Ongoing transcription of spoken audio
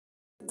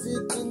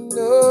you to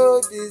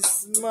know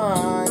this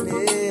morning.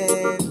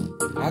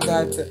 I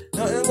got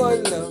nothing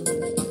but love,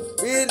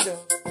 real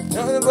love,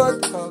 nothing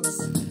but hugs,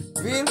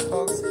 real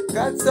hugs.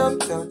 Got some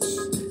touch,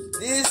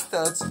 this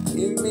touch.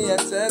 Give me a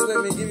chance,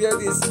 let me give you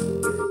this.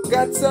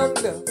 Got some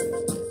love,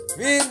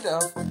 real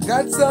love,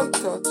 got some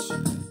touch,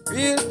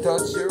 real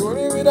touch. You're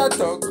rolling with a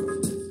tug,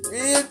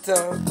 real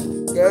talk.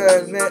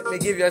 Girl, let me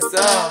give you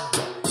some.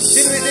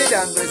 Chill with the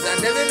dangles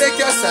and let me make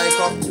your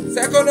psycho.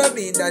 Psycho don't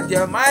mean that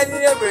you're mind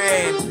in your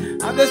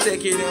brain. I'm just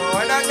taking you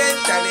on a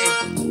mentally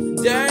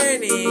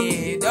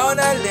journey down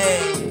a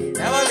lane.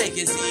 I'ma make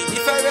you see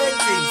different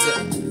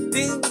things.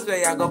 Things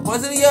where you go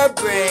puzzle your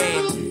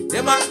brain.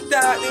 Them a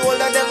talk, the whole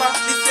of them a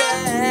the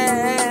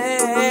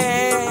same.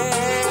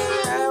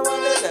 I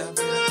wanna love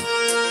you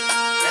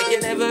like you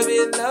never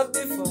been loved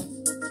before.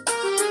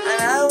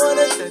 And I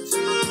wanna touch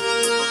you.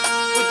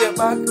 Put your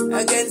back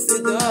against the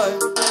door.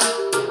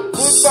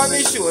 Put on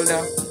my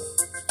shoulder.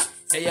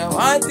 Say you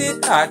want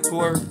it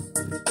hardcore.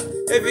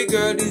 Every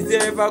girl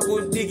deserve a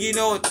good digging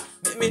out.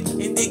 Make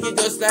me dig it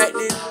just like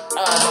this.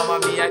 Mama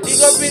mia,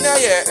 dig up in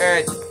your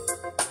earth.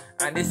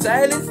 And the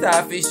silent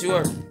starfish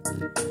sure.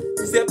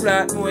 Say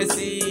plant more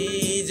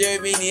seed,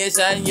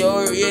 germination,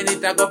 your rain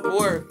it a go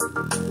pour.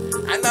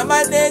 And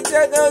mama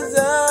nature goes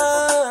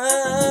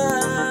on.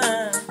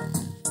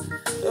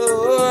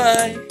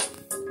 Oh,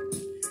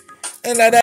 another